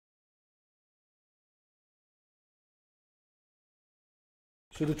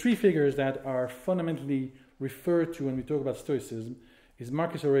So the three figures that are fundamentally referred to when we talk about Stoicism is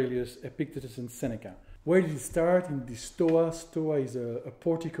Marcus Aurelius, Epictetus, and Seneca. Where did it start? In the Stoa. Stoa is a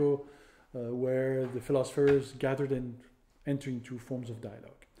portico where the philosophers gathered and enter into forms of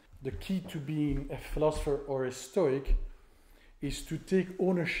dialogue. The key to being a philosopher or a Stoic is to take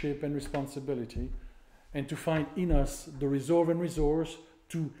ownership and responsibility and to find in us the resolve and resource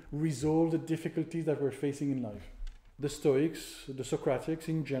to resolve the difficulties that we're facing in life. The Stoics, the Socratics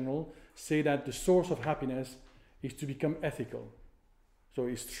in general, say that the source of happiness is to become ethical. So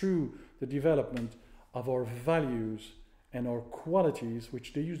it's through the development of our values and our qualities,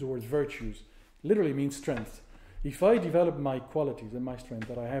 which they use the word virtues, literally means strength. If I develop my qualities and my strength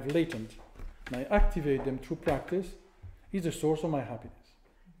that I have latent, and I activate them through practice, is the source of my happiness.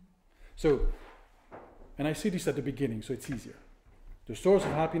 So, and I say this at the beginning, so it's easier. The source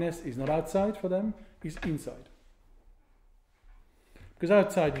of happiness is not outside for them, it's inside. Because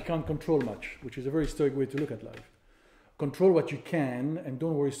outside we can't control much, which is a very Stoic way to look at life. Control what you can and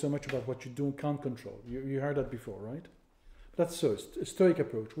don't worry so much about what you can't control. You heard that before, right? That's a Stoic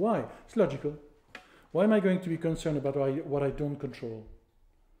approach. Why? It's logical. Why am I going to be concerned about what I don't control?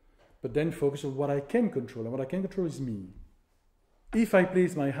 But then focus on what I can control, and what I can control is me. If I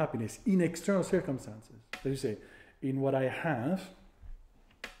place my happiness in external circumstances, as you say, in what I have,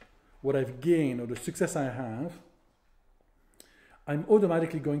 what I've gained, or the success I have, I'm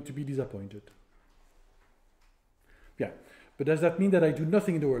automatically going to be disappointed. Yeah, but does that mean that I do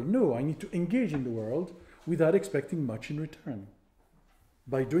nothing in the world? No, I need to engage in the world without expecting much in return.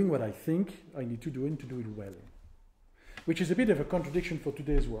 By doing what I think I need to do and to do it well. Which is a bit of a contradiction for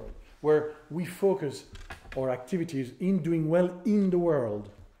today's world, where we focus our activities in doing well in the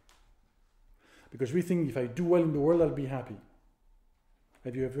world. Because we think if I do well in the world, I'll be happy.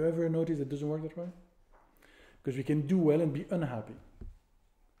 Have you ever noticed it doesn't work that way? Because we can do well and be unhappy.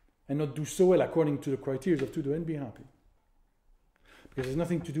 And not do so well according to the criteria of to do and be happy. Because it's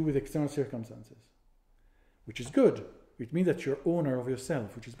nothing to do with external circumstances. Which is good. It means that you're owner of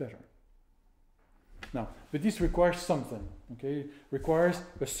yourself, which is better. Now, but this requires something, okay? It requires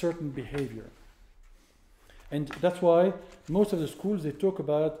a certain behavior. And that's why most of the schools, they talk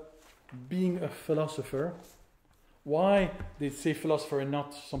about being a philosopher. Why they say philosopher and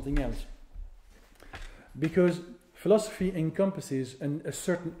not something else? Because philosophy encompasses a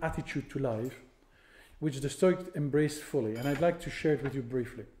certain attitude to life, which the Stoics embrace fully. And I'd like to share it with you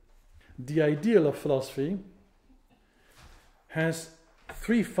briefly. The ideal of philosophy has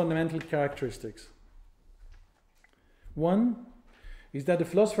three fundamental characteristics. One is that the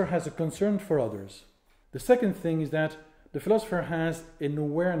philosopher has a concern for others. The second thing is that the philosopher has an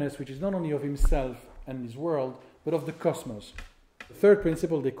awareness which is not only of himself and his world, but of the cosmos. The third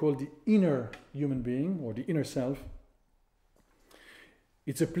principle they call the inner human being, or the inner self.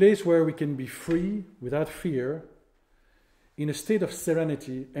 It's a place where we can be free, without fear, in a state of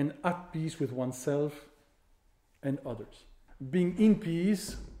serenity and at peace with oneself and others. Being in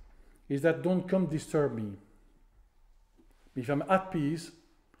peace is that don't come disturb me. If I'm at peace,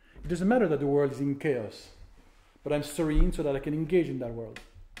 it doesn't matter that the world is in chaos, but I'm serene so that I can engage in that world.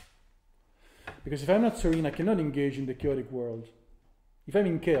 Because if I'm not serene, I cannot engage in the chaotic world. If I'm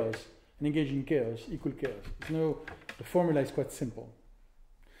in chaos and engage in chaos, equal chaos. The formula is quite simple.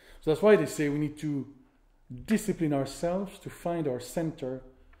 So that's why they say we need to discipline ourselves to find our center,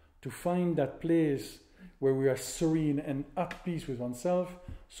 to find that place where we are serene and at peace with oneself,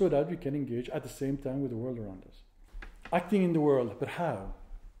 so that we can engage at the same time with the world around us. Acting in the world, but how?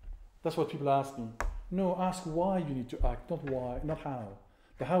 That's what people ask me. No, ask why you need to act, not why, not how.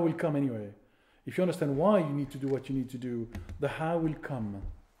 The how will come anyway. If you understand why you need to do what you need to do, the how will come.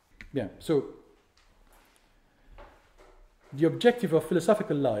 Yeah, so the objective of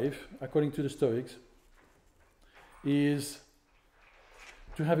philosophical life, according to the Stoics, is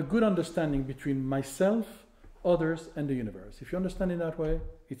to have a good understanding between myself, others, and the universe. If you understand it that way,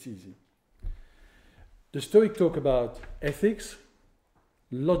 it's easy. The Stoics talk about ethics,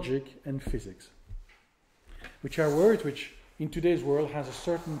 logic, and physics, which are words which in today's world has a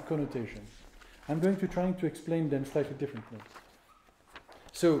certain connotation. I'm going to try to explain them slightly differently.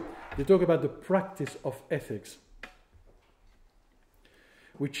 So they talk about the practice of ethics,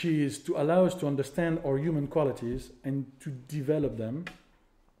 which is to allow us to understand our human qualities and to develop them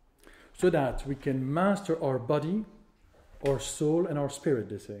so that we can master our body, our soul, and our spirit,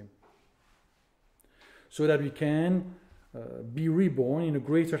 they say. So that we can be reborn in a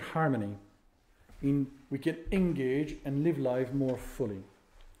greater harmony. We can engage and live life more fully.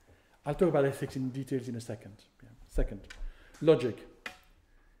 I'll talk about ethics in details in a second. Yeah. Second, logic.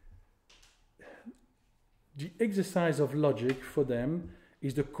 The exercise of logic for them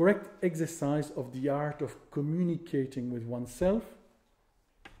is the correct exercise of the art of communicating with oneself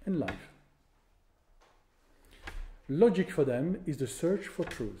and life. Logic for them is the search for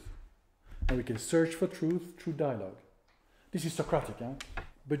truth. And we can search for truth through dialogue. This is Socratic, huh?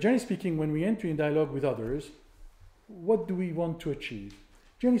 But generally speaking, when we enter in dialogue with others, what do we want to achieve?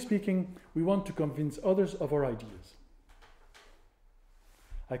 Generally speaking, we want to convince others of our ideas.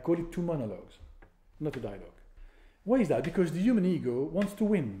 I call it two monologues, not a dialogue. Why is that? Because the human ego wants to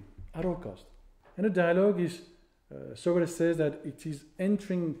win at all costs. And a dialogue is, Socrates says that it is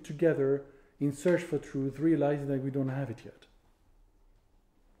entering together in search for truth, realizing that we don't have it yet.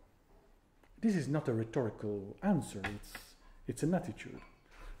 This is not a rhetorical answer, it's an attitude.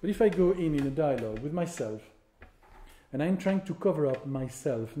 But if I go in a dialogue with myself, and I'm trying to cover up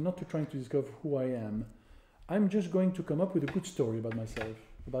myself, not to trying to discover who I am, I'm just going to come up with a good story about myself,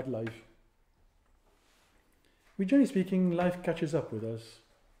 about life. Generally speaking, life catches up with us.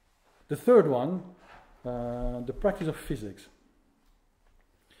 The third one, the practice of physics,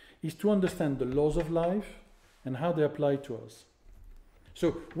 is to understand the laws of life and how they apply to us.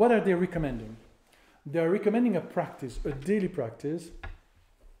 So, what are they recommending? They are recommending a practice, a daily practice,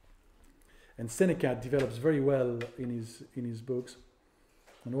 and Seneca develops very well in his books,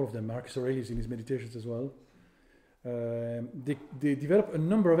 and all of them, Marcus Aurelius in his meditations as well. They develop a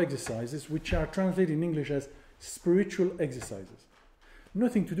number of exercises which are translated in English as spiritual exercises.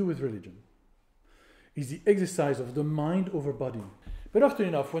 Nothing to do with religion. It's the exercise of the mind over body. But often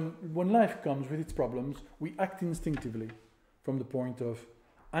enough, when life comes with its problems, we act instinctively from the point of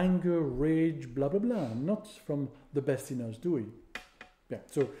anger, rage, blah, blah, blah, not from the best in us, do we? Yeah.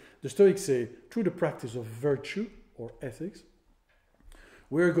 So the Stoics say, through the practice of virtue or ethics,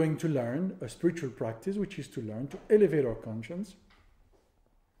 we're going to learn a spiritual practice, which is to learn to elevate our conscience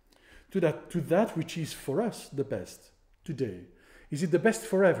to that which is for us the best today. Is it the best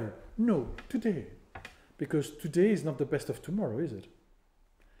forever? No, today. Because today is not the best of tomorrow, is it?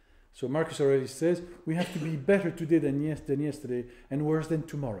 So Marcus Aurelius says, we have to be better today than yesterday and worse than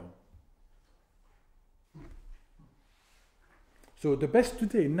tomorrow. So the best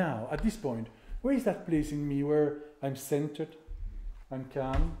today, now, at this point, where is that place in me where I'm centered, I'm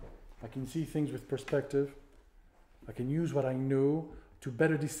calm, I can see things with perspective, I can use what I know to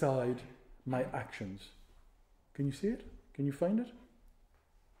better decide my actions. Can you see it? Can you find it?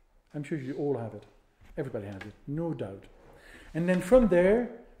 I'm sure you all have it. Everybody has it, no doubt. And then from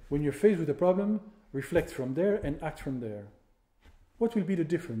there, when you're faced with a problem, reflect from there and act from there. What will be the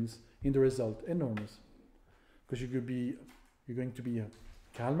difference in the result? Enormous. Because you're going to be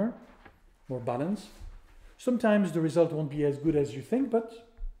calmer, more balanced. Sometimes the result won't be as good as you think, but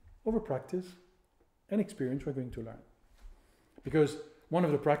over practice and experience, we're going to learn. Because one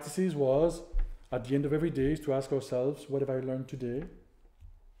of the practices was, at the end of every day, is to ask ourselves, what have I learned today?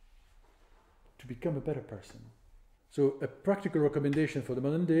 To become a better person. So a practical recommendation for the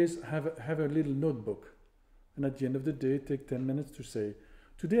modern days, have a little notebook. And at the end of the day, take 10 minutes to say,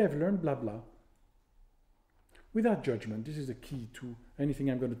 today I've learned blah, blah. Without judgment. This is the key to anything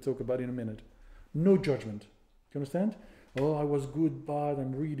I'm going to talk about in a minute. No judgment. Do you understand? Oh, I was good, bad,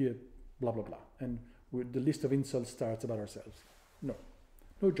 I'm really blah, blah, blah. And the list of insults starts about ourselves. No.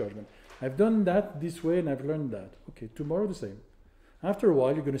 No judgment. I've done that this way and I've learned that. Okay, tomorrow the same. After a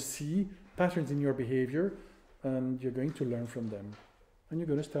while, you're going to see patterns in your behavior and you're going to learn from them. And you're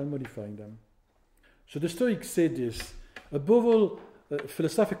going to start modifying them. So the Stoics say this, above all,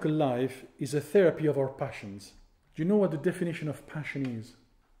 philosophical life is a therapy of our passions. Do you know what the definition of passion is?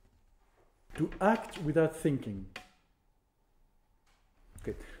 To act without thinking.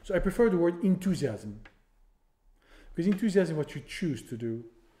 Okay, so I prefer the word enthusiasm. Because enthusiasm is what you choose to do,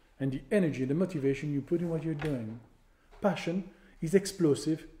 and the energy, the motivation you put in what you're doing. Passion is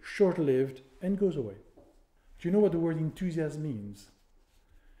explosive, short-lived, and goes away. Do you know what the word enthusiasm means?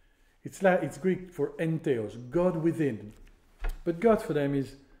 It's Greek for entheos, God within. But God for them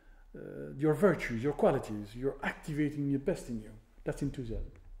is your virtues, your qualities, you're activating the best in you. That's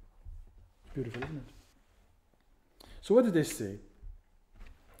enthusiasm. It's beautiful, isn't it? So what do they say?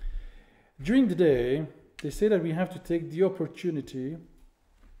 During the day, they say that we have to take the opportunity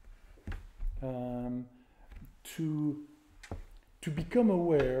to become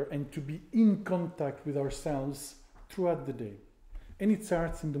aware and to be in contact with ourselves throughout the day. And it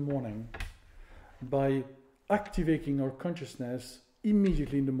starts in the morning by activating our consciousness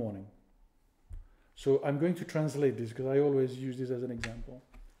immediately in the morning. So I'm going to translate this because I always use this as an example,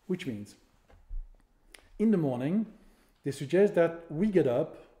 which means in the morning, they suggest that we get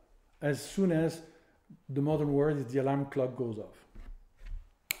up as soon as the modern word is the alarm clock goes off.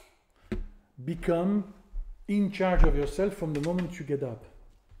 Become in charge of yourself from the moment you get up.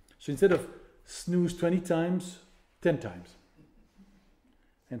 So instead of snooze 20 times, 10 times.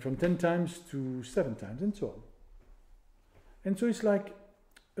 And from 10 times to 7 times, and so on. And so it's like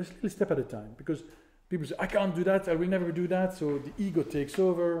a little step at a time, because people say, I can't do that, I will never do that, so the ego takes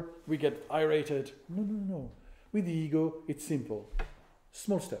over, we get irated. No, no, no. With the ego, it's simple.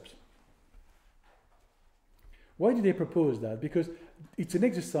 Small steps. Why did they propose that? Because it's an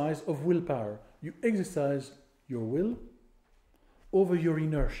exercise of willpower. You exercise your will over your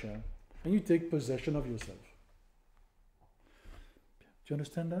inertia, and you take possession of yourself. Do you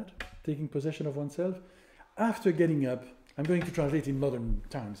understand that? Taking possession of oneself. After getting up, I'm going to translate in modern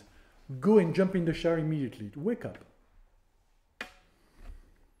times. Go and jump in the shower immediately. Wake up.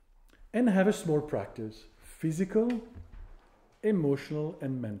 And have a small practice. Physical, emotional,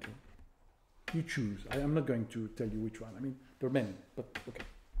 and mental. You choose. I'm not going to tell you which one. I mean, there are many, but okay.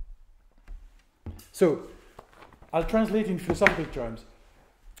 So, I'll translate in philosophical terms.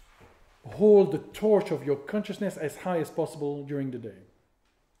 Hold the torch of your consciousness as high as possible during the day.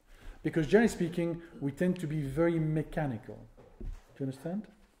 Because generally speaking, we tend to be very mechanical. Do you understand?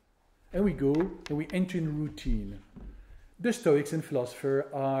 And we go and we enter in routine. The Stoics and philosophers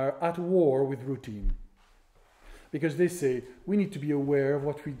are at war with routine. Because they say we need to be aware of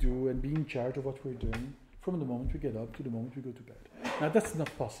what we do and be in charge of what we're doing from the moment we get up to the moment we go to bed. Now that's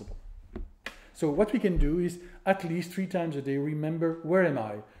not possible. So what we can do is at least 3 times a day remember, where am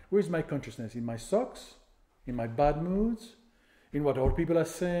I? Where's my consciousness? In my socks? In my bad moods? In what other people are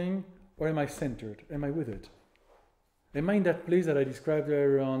saying? Or am I centered? Am I with it? Am I in that place that I described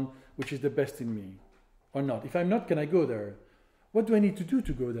earlier on, which is the best in me? Or not? If I'm not, can I go there? What do I need to do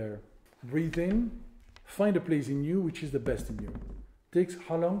to go there? Breathe in, find a place in you which is the best in you. Takes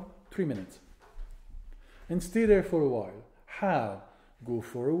how long? 3 minutes. And stay there for a while. How? Go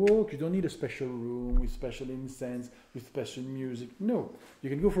for a walk. You don't need a special room with special incense, with special music. No, you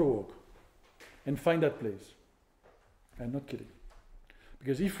can go for a walk and find that place. I'm not kidding.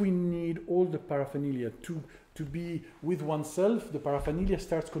 Because if we need all the paraphernalia to be with oneself, the paraphernalia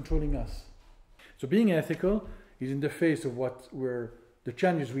starts controlling us. So being ethical is in the face of the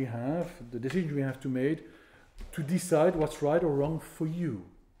challenges we have, the decisions we have to make, to decide what's right or wrong for you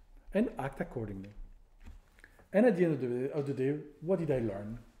and act accordingly. And at the end of the day, what did I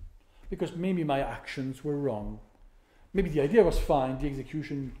learn? Because maybe my actions were wrong. Maybe the idea was fine, the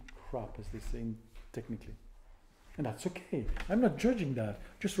execution, crap, as they say technically. And that's okay. I'm not judging that.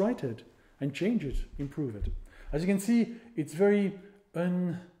 Just write it and change it, improve it. As you can see, it's very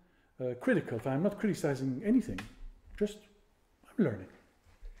uncritical. I'm not criticizing anything. Just, I'm learning.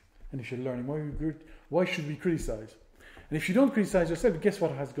 And if you're learning, why should we criticize? And if you don't criticize yourself, guess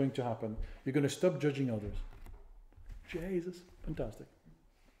what is going to happen? You're going to stop judging others. Jesus, fantastic.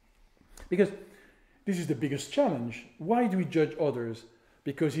 Because this is the biggest challenge. Why do we judge others?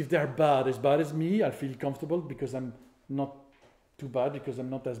 Because if they're as bad as me, I'll feel comfortable because I'm not too bad, because I'm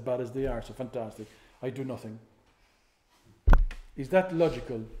not as bad as they are. So fantastic. I do nothing. Is that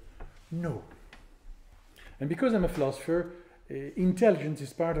logical? No. And because I'm a philosopher, intelligence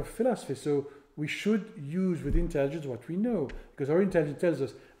is part of philosophy. So we should use with intelligence what we know. Because our intelligence tells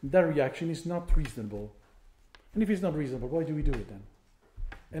us that reaction is not reasonable. And if it's not reasonable, why do we do it then?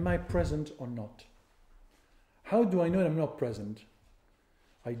 Am I present or not? How do I know I'm not present?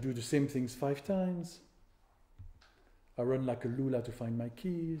 I do the same things 5 times. I run like a lula to find my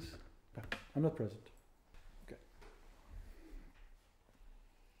keys. I'm not present. Okay.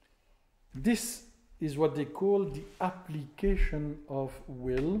 This is what they call the application of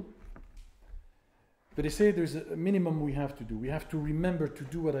will. But they say there's a minimum we have to do. We have to remember to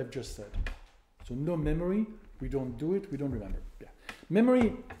do what I've just said. So no memory. We don't do it, we don't remember. Yeah.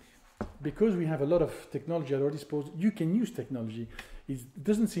 Memory, because we have a lot of technology at our disposal, you can use technology. It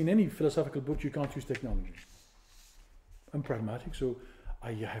doesn't say in any philosophical book you can't use technology. I'm pragmatic, so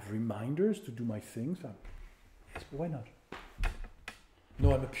I have reminders to do my things. Yes, but why not?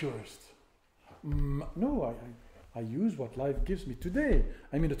 No, I'm a purist. No, I use what life gives me today.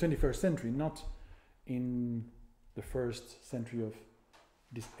 I'm in the 21st century, not in the 1st century of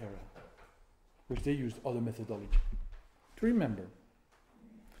this era, which they used other methodology to remember.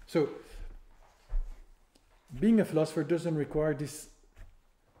 So, being a philosopher doesn't require this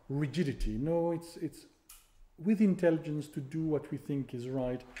rigidity. No, it's with intelligence to do what we think is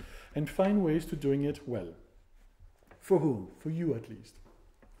right and find ways to doing it well. For whom? For you at least.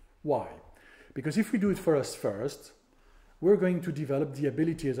 Why? Because if we do it for us first, we're going to develop the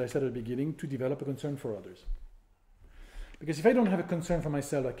ability, as I said at the beginning, to develop a concern for others. Because if I don't have a concern for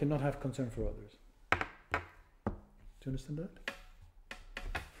myself, I cannot have concern for others. Do you understand that?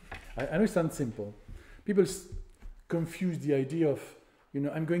 I know it sounds simple. People confuse the idea of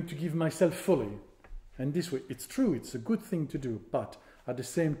I'm going to give myself fully. And this way, it's true, it's a good thing to do, but at the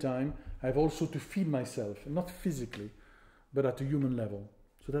same time, I have also to feed myself, not physically, but at a human level,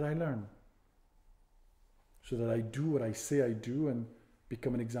 so that I learn. So that I do what I say I do and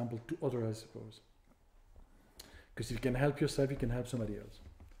become an example to others, I suppose. Because if you can help yourself, you can help somebody else.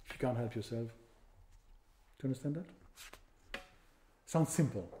 If you can't help yourself, do you understand that? Sounds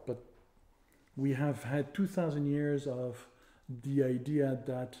simple, but we have had 2,000 years of the idea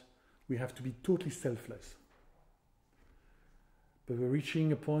that we have to be totally selfless. But we're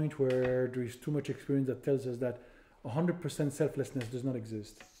reaching a point where there is too much experience that tells us that 100% selflessness does not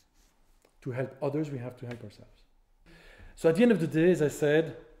exist. To help others, we have to help ourselves. So at the end of the day, as I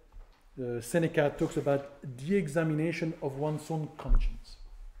said, Seneca talks about the examination of one's own conscience.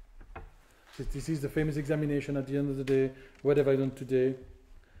 So this is the famous examination at the end of the day. What have I done today?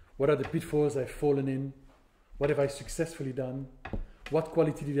 What are the pitfalls I've fallen in? What have I successfully done? What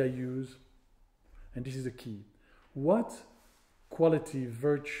quality did I use? And this is the key. What quality,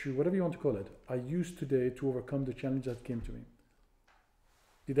 virtue, whatever you want to call it, I used today to overcome the challenge that came to me?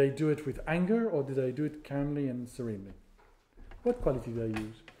 Did I do it with anger or did I do it calmly and serenely? What quality did I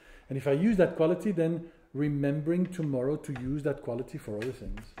use? And if I use that quality, then remembering tomorrow to use that quality for other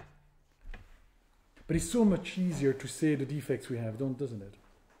things. But it's so much easier to say the defects we have, doesn't it?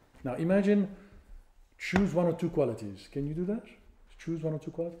 Now imagine, choose one or two qualities. Can you do that? Choose one or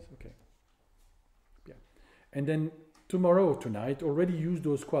two qualities? Okay. Yeah. And then tomorrow or tonight, already use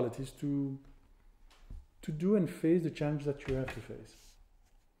those qualities to do and face the challenge that you have to face.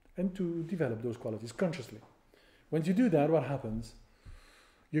 And to develop those qualities consciously. Once you do that, what happens?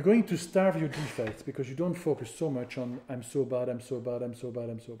 You're going to starve your defects because you don't focus so much on I'm so bad, I'm so bad, I'm so bad,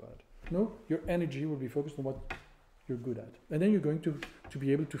 I'm so bad. No, your energy will be focused on what you're good at. And then you're going to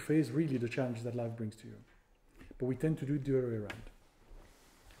be able to face really the challenges that life brings to you. But we tend to do it the other way around.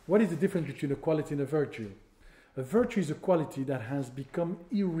 What is the difference between a quality and a virtue? A virtue is a quality that has become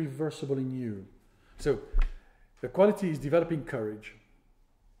irreversible in you. So, the quality is developing courage.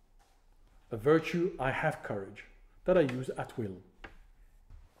 A virtue, I have courage, that I use at will.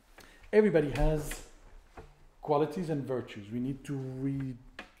 Everybody has qualities and virtues. We need to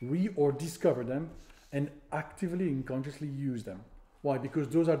or discover them and actively and consciously use them. Why? Because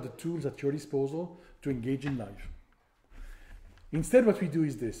those are the tools at your disposal to engage in life. Instead, what we do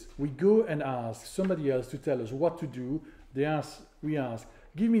is this. We go and ask somebody else to tell us what to do. We ask,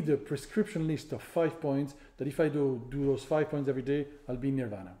 give me the prescription list of 5 points that if I do those 5 points every day, I'll be in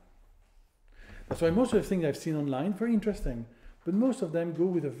nirvana. That's why most of the things I've seen online, very interesting, but most of them go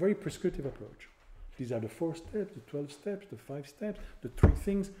with a very prescriptive approach. These are the 4 steps, the 12 steps, the 5 steps, the 3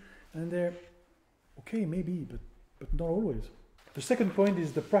 things, and they're okay, maybe, but not always. The second point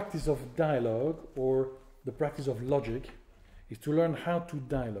is the practice of dialogue, or the practice of logic, is to learn how to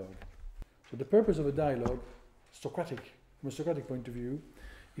dialogue. So the purpose of a dialogue, from a Socratic point of view,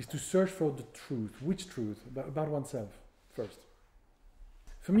 is to search for the truth. Which truth? About oneself, first.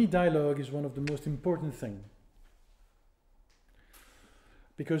 For me, dialogue is one of the most important things.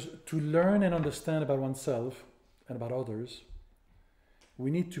 Because to learn and understand about oneself and about others, we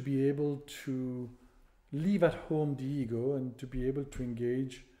need to be able to leave at home the ego and to be able to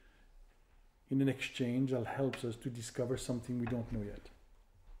engage in an exchange that helps us to discover something we don't know yet.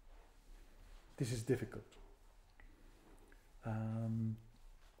 This is difficult. And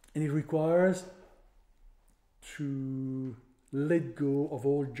it requires to let go of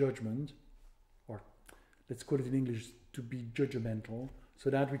all judgment, or let's call it in English, to be judgmental, so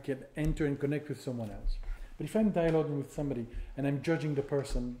that we can enter and connect with someone else. But if I'm dialoguing with somebody and I'm judging the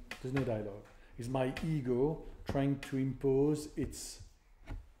person, there's no dialogue. It's my ego trying to impose its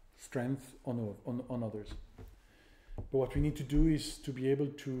strength on others. But what we need to do is to be able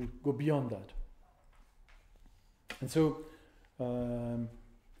to go beyond that. And so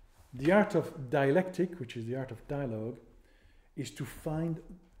the art of dialectic, which is the art of dialogue, is to find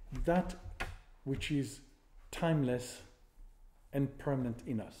that which is timeless and permanent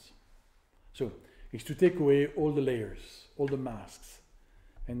in us. So it's to take away all the layers, all the masks,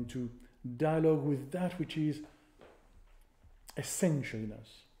 and to dialogue with that which is essential in us,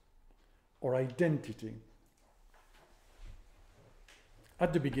 or identity.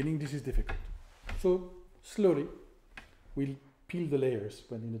 At the beginning, this is difficult. So slowly, we'll peel the layers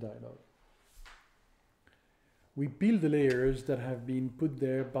when in the dialogue. We peel the layers that have been put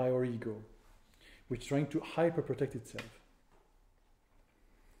there by our ego, which is trying to hyper-protect itself.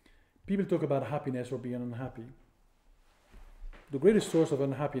 People talk about happiness or being unhappy. The greatest source of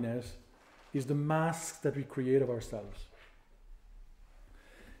unhappiness is the masks that we create of ourselves.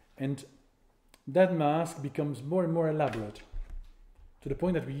 And that mask becomes more and more elaborate to the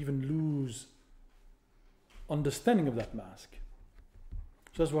point that we even lose understanding of that mask.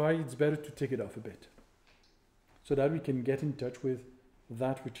 So that's why it's better to take it off a bit, so that we can get in touch with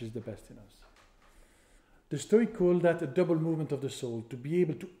that which is the best in us. The Stoics call that a double movement of the soul, to be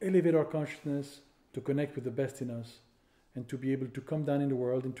able to elevate our consciousness, to connect with the best in us, and to be able to come down in the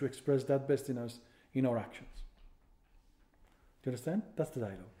world and to express that best in us in our actions. Do you understand? That's the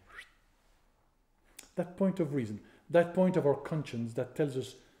dialogue. That point of reason, that point of our conscience that tells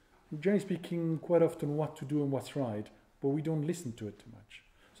us, generally speaking, quite often what to do and what's right, but we don't listen to it too much.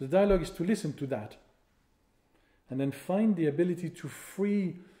 So the dialogue is to listen to that, and then find the ability to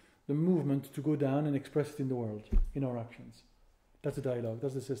free the movement to go down and express it in the world, in our actions. That's the dialogue,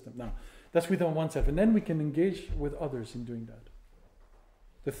 that's the system. Now, that's within oneself, and then we can engage with others in doing that.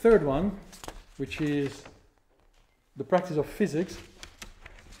 The third one, which is the practice of physics,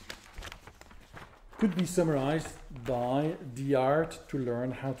 could be summarized by the art to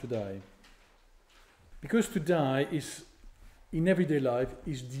learn how to die. Because to die is, in everyday life,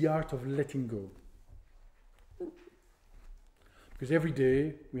 is the art of letting go. Because every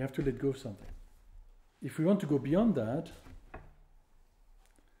day we have to let go of something. If we want to go beyond that,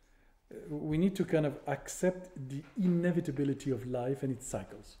 we need to kind of accept the inevitability of life and its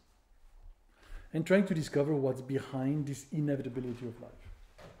cycles. And trying to discover what's behind this inevitability of life,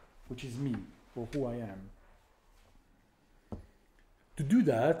 which is me, or who I am. To do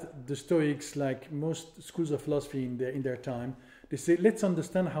that, the Stoics, like most schools of philosophy in their time, they say, let's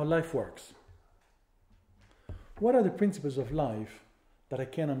understand how life works. What are the principles of life that I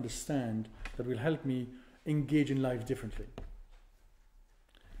can understand that will help me engage in life differently?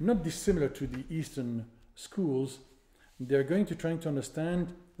 Not dissimilar to the Eastern schools, they're going to try to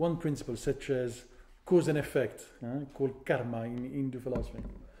understand one principle, such as cause and effect, called karma in Hindu philosophy.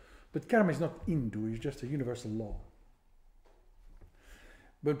 But karma is not Hindu, it's just a universal law.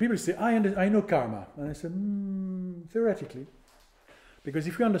 But people say, I know karma. And I said, theoretically. Because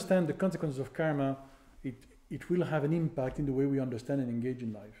if we understand the consequences of karma, it will have an impact in the way we understand and engage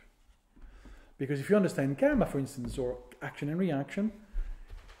in life. Because if you understand karma, for instance, or action and reaction,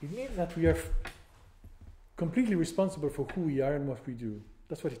 it means that we are completely responsible for who we are and what we do.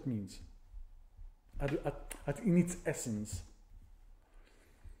 That's what it means. In its essence.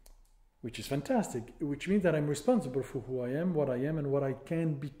 Which is fantastic. Which means that I'm responsible for who I am, and what I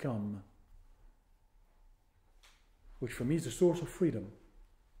can become. Which for me is the source of freedom.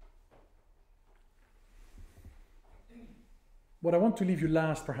 What I want to leave you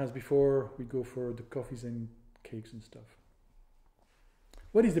last, perhaps, before we go for the coffees and cakes and stuff.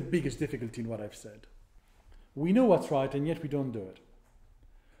 What is the biggest difficulty in what I've said? We know what's right, and yet we don't do it.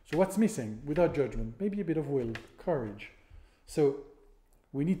 So what's missing? Without judgment, maybe a bit of will, courage. So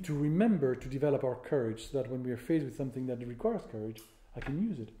we need to remember to develop our courage so that when we are faced with something that requires courage, I can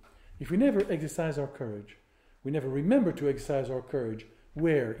use it. If we never exercise our courage, we never remember to exercise our courage,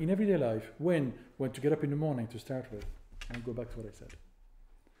 where? In everyday life. When to get up in the morning to start with. I'll go back to what I said.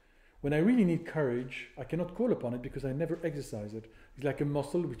 When I really need courage, I cannot call upon it because I never exercise it. It's like a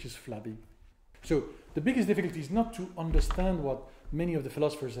muscle which is flabby. So the biggest difficulty is not to understand what many of the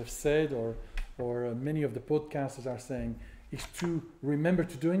philosophers have said or many of the podcasters are saying, is to remember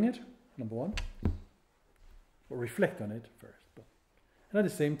to doing it, number one, or reflect on it first. And at the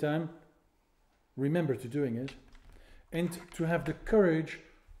same time, remember to doing it, and to have the courage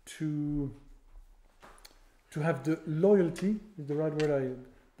to have the loyalty, is the right word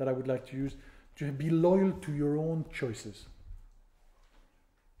that I would like to use, to be loyal to your own choices.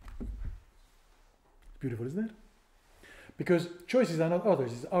 Beautiful, isn't it? Because choices are not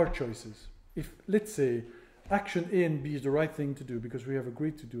others, it's our choices. If, let's say, action A and B is the right thing to do because we have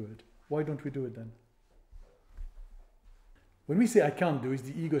agreed to do it, why don't we do it then? When we say I can't do it,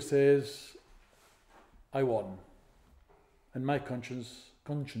 the ego says, I won. And my conscience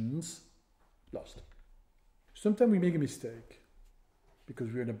lost. Sometimes we make a mistake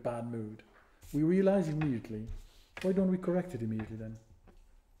because we're in a bad mood. We realize immediately. Why don't we correct it immediately then?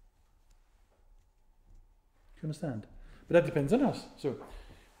 Do you understand? But that depends on us. So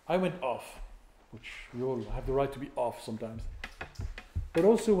I went off, which we all have the right to be off sometimes. But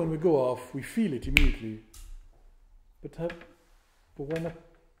also when we go off, we feel it immediately. But why not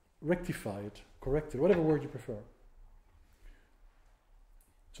rectify it, correct it, whatever word you prefer.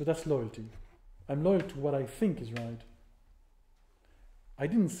 So that's loyalty. I'm loyal to what I think is right. I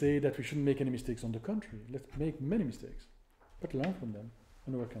didn't say that we shouldn't make any mistakes. On the contrary, let's make many mistakes, but learn from them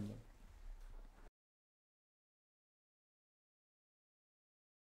and overcome them.